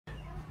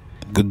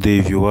Good day,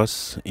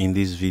 viewers. In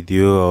this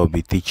video I'll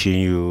be teaching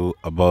you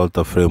about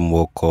a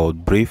framework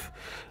called Beef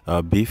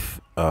is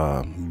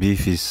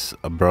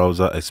a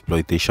browser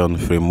exploitation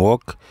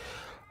framework.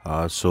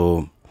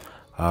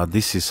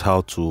 This is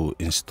how to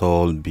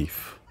install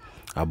Beef.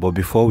 But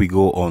before we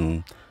go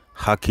on,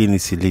 hacking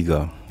is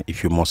illegal.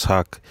 If you must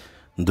hack,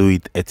 do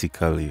it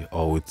ethically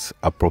or with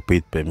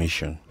appropriate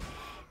permission.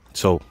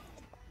 So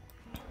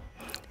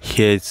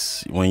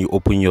here's when you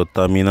open your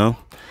terminal,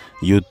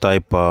 you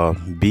type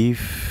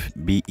beef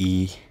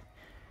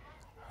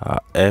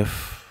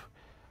F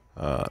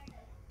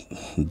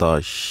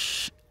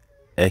dash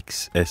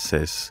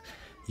XSS.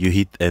 You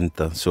hit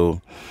enter.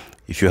 So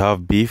if you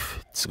have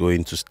beef, it's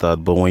going to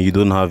start, but when you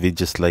don't have it,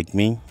 just like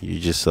me,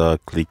 you just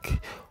click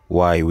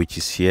Y, which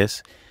is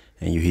yes,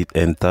 and you hit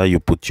enter.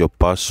 You put your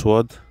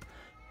password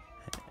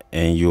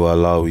and you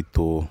allow it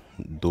to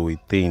do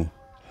its thing.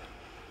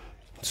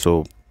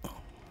 So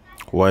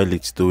while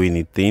it's doing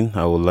its thing,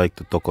 I would like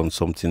to talk on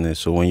something else.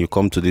 So when you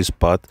come to this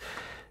part,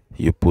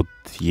 you put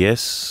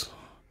yes,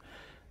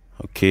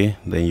 okay,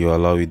 then you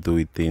allow it to do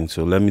its thing.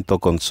 So let me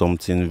talk on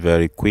something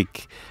very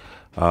quick.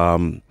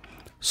 Some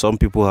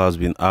people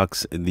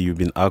you've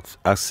been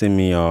asking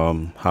me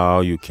how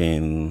you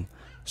can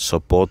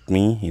support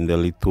me in the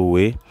little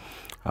way.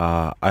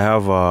 I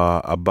have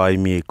a buy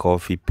me a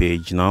coffee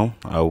page now.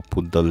 I will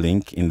put the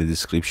link in the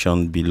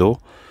description below.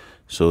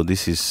 So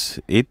this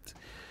is it.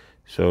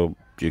 So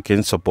you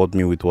can support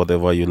me with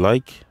whatever you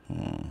like.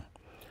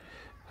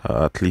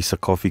 At least a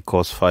coffee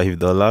costs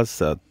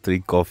 $5, 3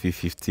 coffee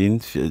 15.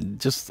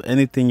 Just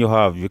anything you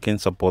have, you can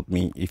support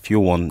me if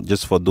you want.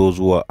 Just for those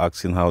who are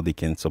asking how they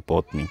can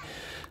support me.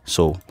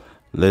 So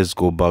let's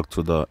go back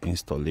to the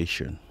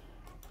installation.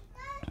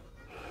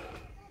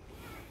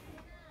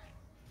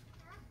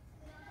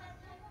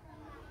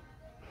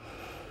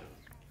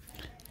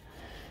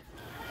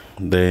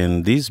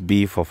 Then this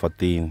beef of a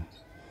thing.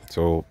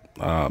 So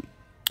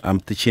I'm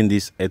teaching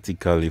this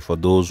ethically for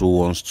those who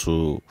wants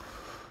to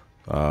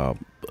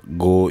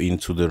go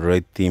into the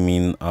red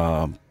teaming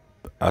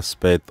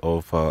aspect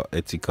of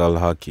ethical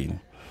hacking.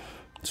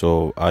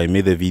 So I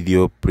made a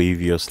video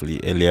previously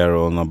earlier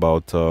on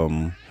about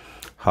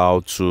how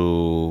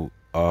to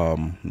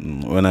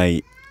when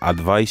I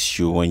advise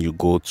you, when you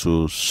go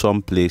to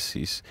some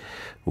places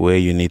where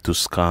you need to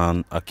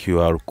scan a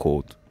QR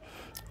code,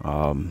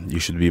 you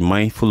should be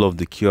mindful of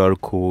the QR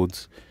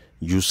codes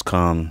you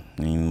scan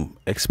in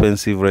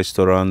expensive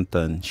restaurants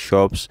and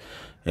shops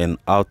and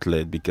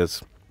outlet,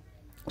 because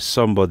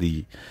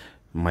somebody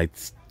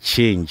might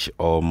change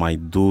or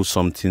might do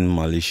something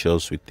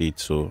malicious with it.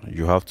 So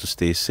you have to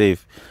stay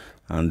safe,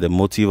 and the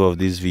motive of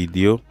this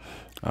video,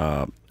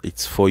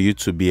 it's for you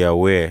to be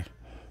aware,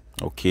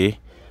 okay?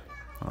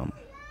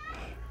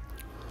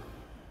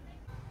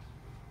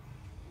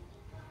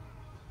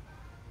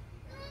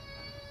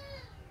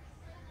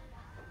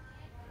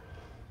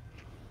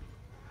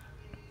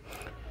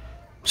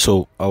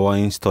 So our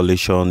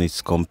installation is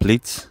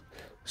complete.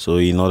 So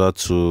in order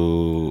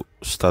to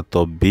start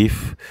up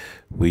Beef,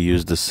 we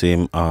use the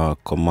same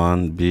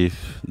command,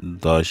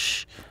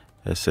 Beef-XSS.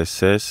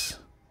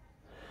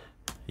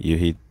 You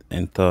hit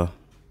enter.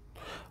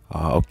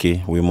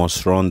 Okay, we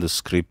must run the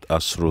script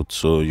as root,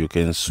 so you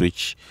can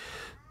switch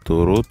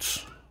to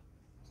root.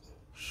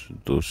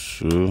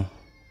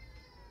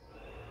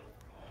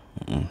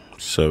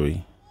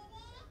 Sorry.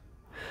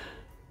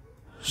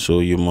 So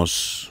you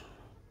must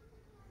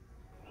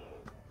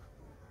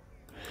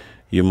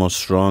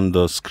run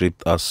the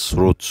script as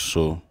root.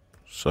 So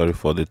sorry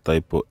for the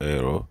typo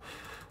error.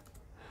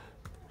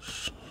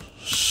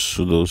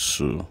 Sudo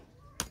su.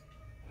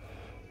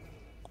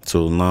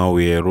 So now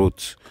we are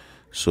root.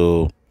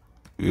 So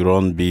we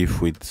run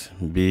beef with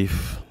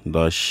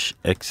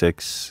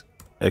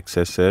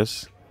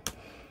beef-XSS.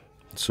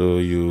 So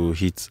you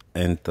hit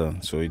enter.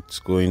 So it's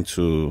going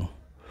to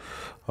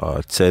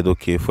it said,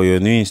 okay, for your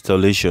new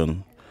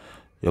installation,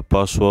 your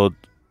password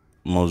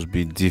must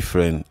be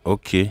different.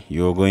 Okay,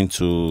 you're going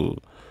to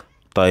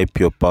type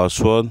your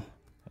password.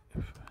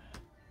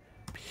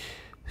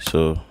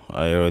 So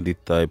I already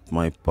typed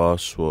my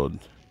password.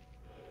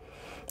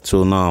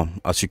 So now,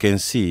 as you can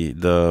see,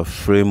 the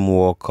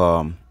framework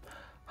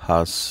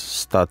has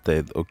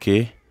started.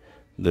 Okay,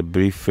 the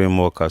brief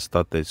framework has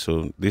started.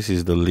 So this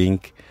is the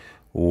link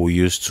we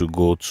use to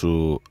go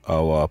to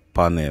our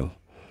panel.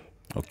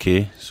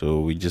 Okay,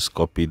 so we just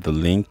copy the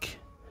link.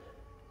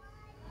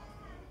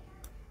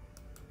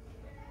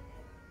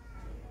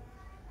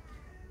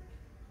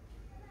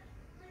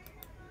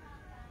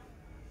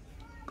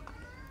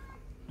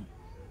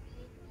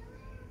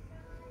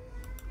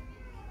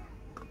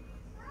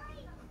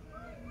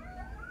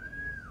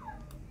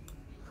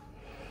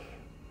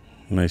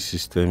 My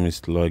system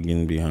is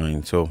lagging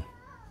behind. So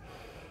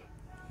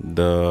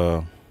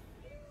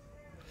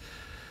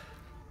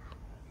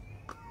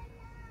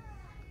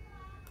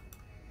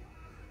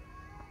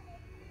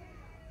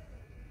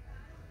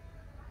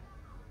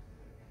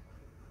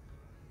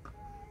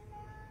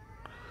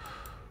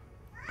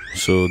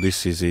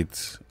this is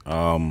it.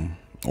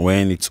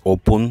 When it's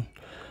open,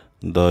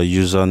 the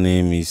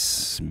username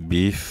is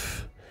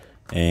Beef,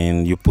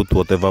 and you put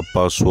whatever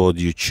password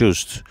you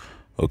choose.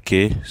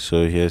 Okay,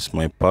 so here's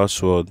my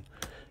password,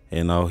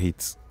 and I'll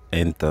hit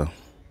enter.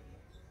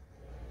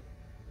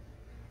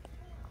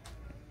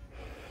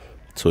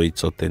 So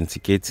it's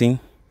authenticating.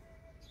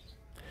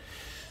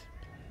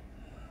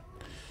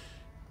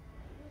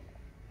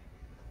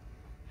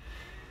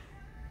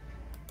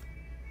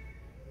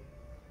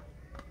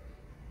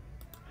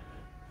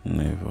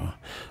 Never.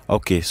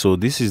 Okay, so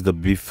this is the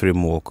Beef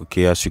framework.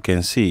 Okay, as you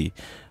can see,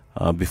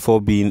 before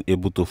being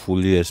able to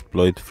fully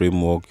exploit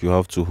framework, you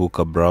have to hook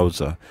a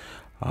browser.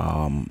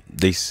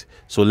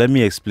 So let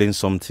me explain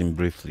something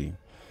briefly.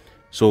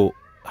 So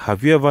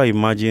have you ever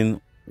imagined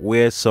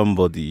where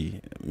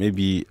somebody,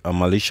 maybe a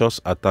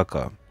malicious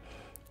attacker,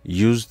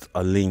 used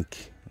a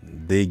link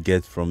they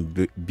get from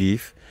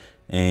Beef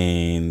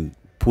and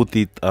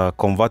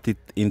convert it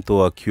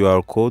into a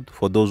QR code?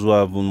 For those who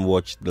haven't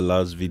watched the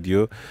last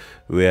video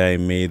where I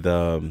made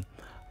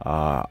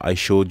I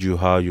showed you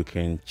how you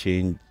can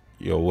change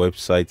your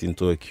website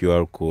into a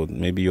QR code.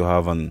 Maybe you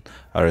have a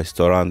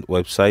restaurant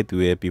website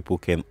where people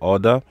can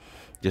order.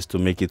 Just to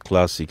make it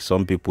classic,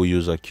 some people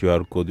use a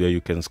QR code where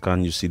you can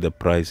scan, you see the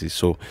prices.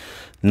 So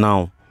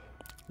now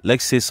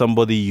let's say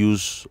somebody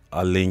use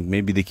a link,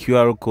 maybe the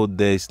QR code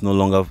there is no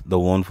longer the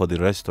one for the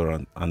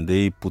restaurant, and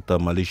they put a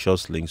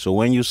malicious link. So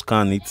when you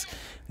scan it,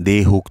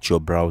 they hooked your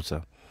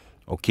browser.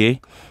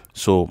 Okay,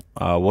 so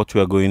what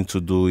we are going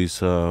to do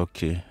is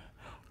okay,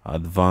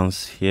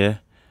 advance here.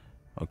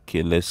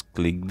 Okay, let's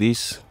click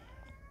this.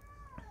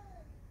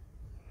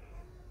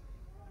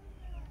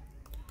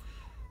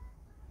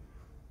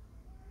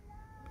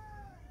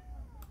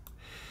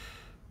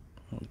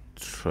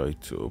 Try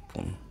to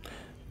open.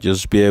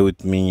 Just bear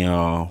with me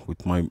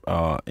with my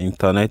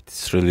internet.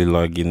 It's really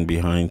lagging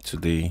behind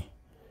today.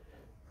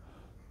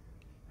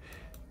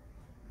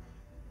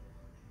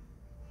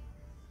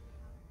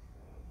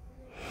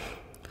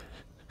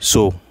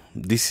 So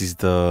this is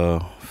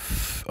the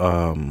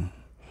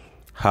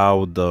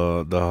how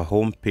the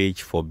home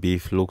page for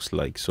Beef looks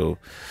like. So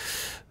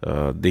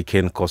they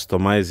can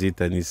customize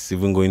it, and it's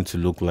even going to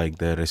look like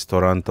the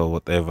restaurant or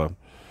whatever.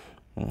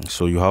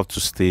 So you have to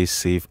stay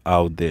safe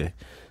out there.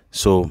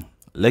 So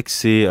let's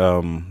say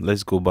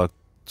let's go back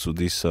to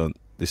this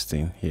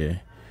thing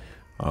here.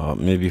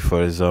 Maybe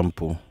for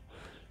example,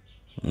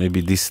 maybe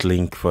this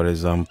link, for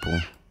example.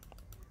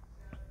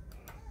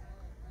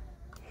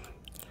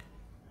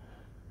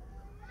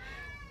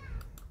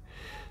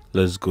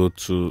 Let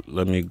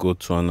me go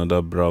to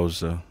another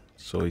browser.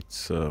 So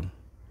it's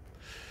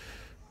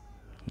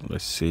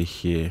let's say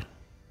here.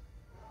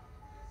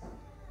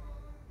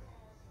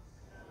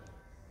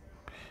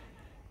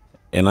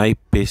 And I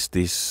paste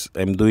this.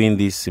 I'm doing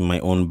this in my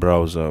own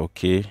browser.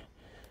 Okay,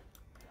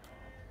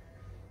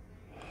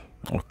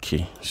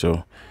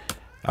 so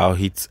I'll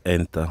hit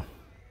enter.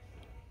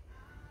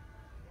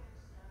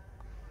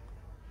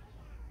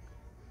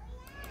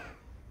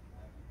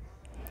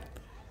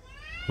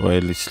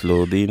 While it's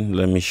loading,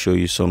 let me show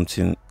you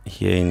something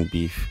here in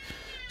Beef.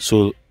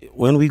 So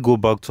when we go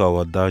back to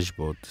our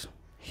dashboard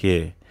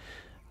here,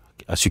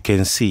 as you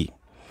can see,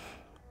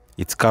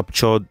 it's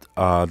captured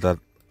that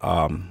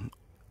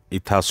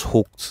it has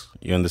hooked.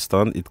 You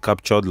understand? It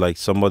captured like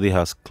somebody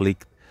has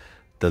clicked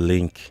the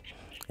link,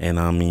 and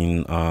I'm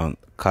in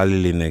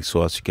Kali Linux.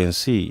 So as you can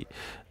see,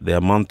 the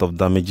amount of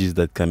damages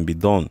that can be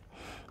done.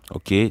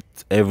 Okay,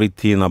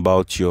 everything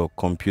about your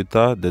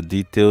computer, the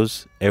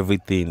details,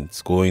 everything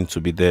is going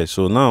to be there.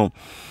 So now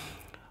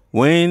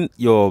when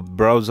your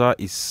browser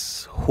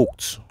is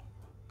hooked,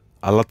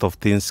 a lot of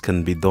things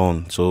can be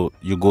done. So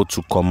you go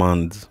to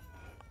command.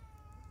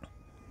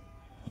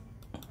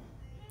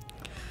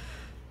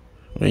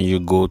 When you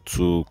go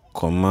to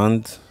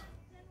command,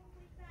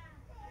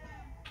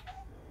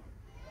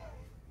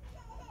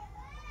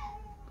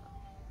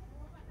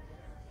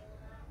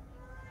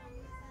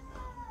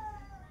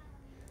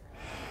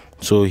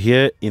 so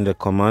here in the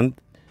command,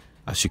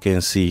 as you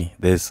can see,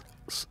 there's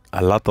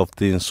a lot of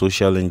things,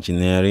 social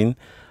engineering,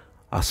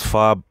 as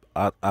far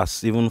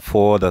as even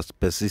forward as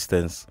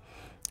persistence.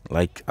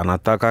 Like an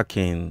attacker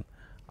can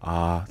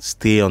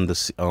stay on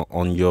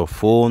on your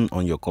phone,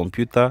 on your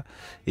computer,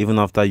 even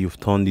after you've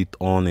turned it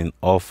on and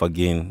off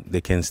again.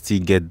 They can still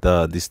get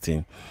this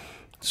thing.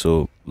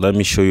 So let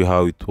me show you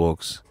how it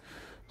works.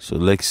 So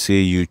let's say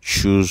you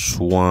choose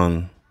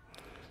one.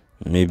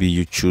 Maybe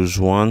you choose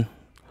one,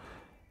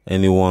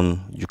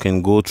 anyone. You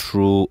can go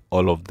through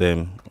all of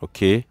them.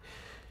 Okay,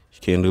 you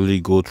can really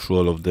go through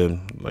all of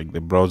them. Like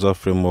the browser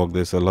framework,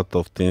 there's a lot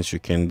of things you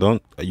can do.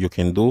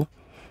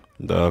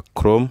 The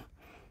Chrome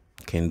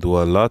can do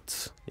a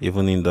lot.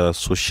 Even in the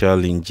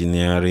social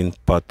engineering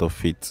part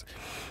of it,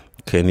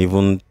 you can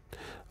even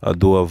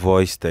do a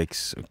voice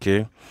text.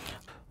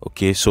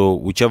 Okay, so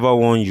whichever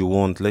one you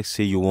want. Let's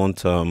say you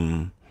want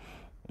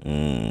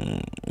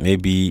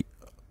maybe,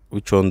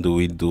 which one do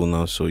we do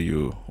now? So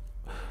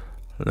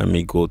let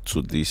me go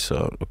to this.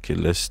 Okay,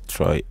 let's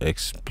try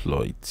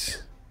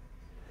exploit.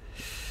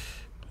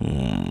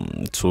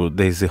 So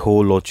there's a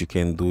whole lot you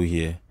can do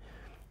here.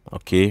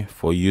 okay,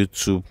 for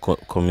YouTube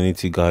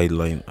community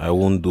guideline. I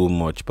won't do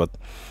much, but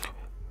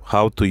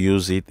how to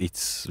use it,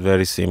 it's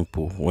very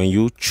simple. When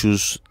you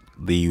choose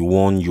the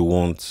one you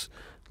want,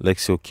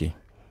 let's say, okay,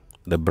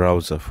 the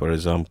browser, for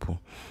example.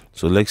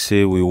 So let's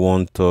say we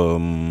want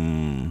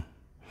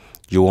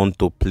you want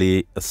to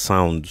play a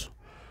sound,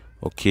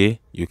 okay,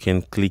 you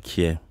can click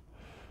here,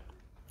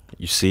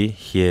 you see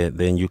here,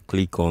 then you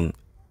click on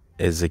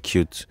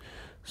execute.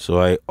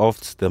 So I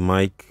offed the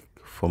mic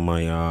for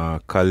my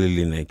Kali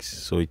Linux,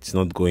 so it's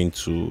not going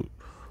to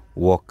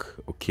work.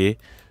 Okay,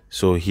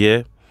 so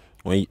here,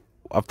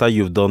 after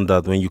you've done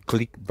that, when you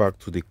click back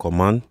to the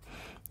command,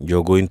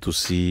 you're going to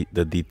see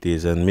the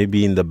details, and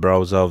maybe in the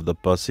browser of the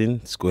person,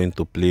 it's going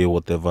to play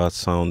whatever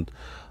sound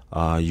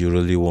you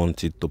really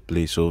want it to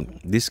play. So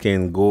this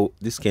can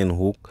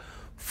hook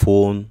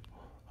phone,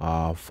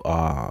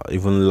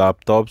 even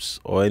laptops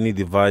or any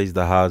device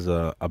that has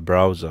a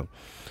browser.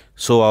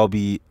 So I'll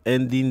be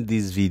ending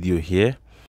this video here.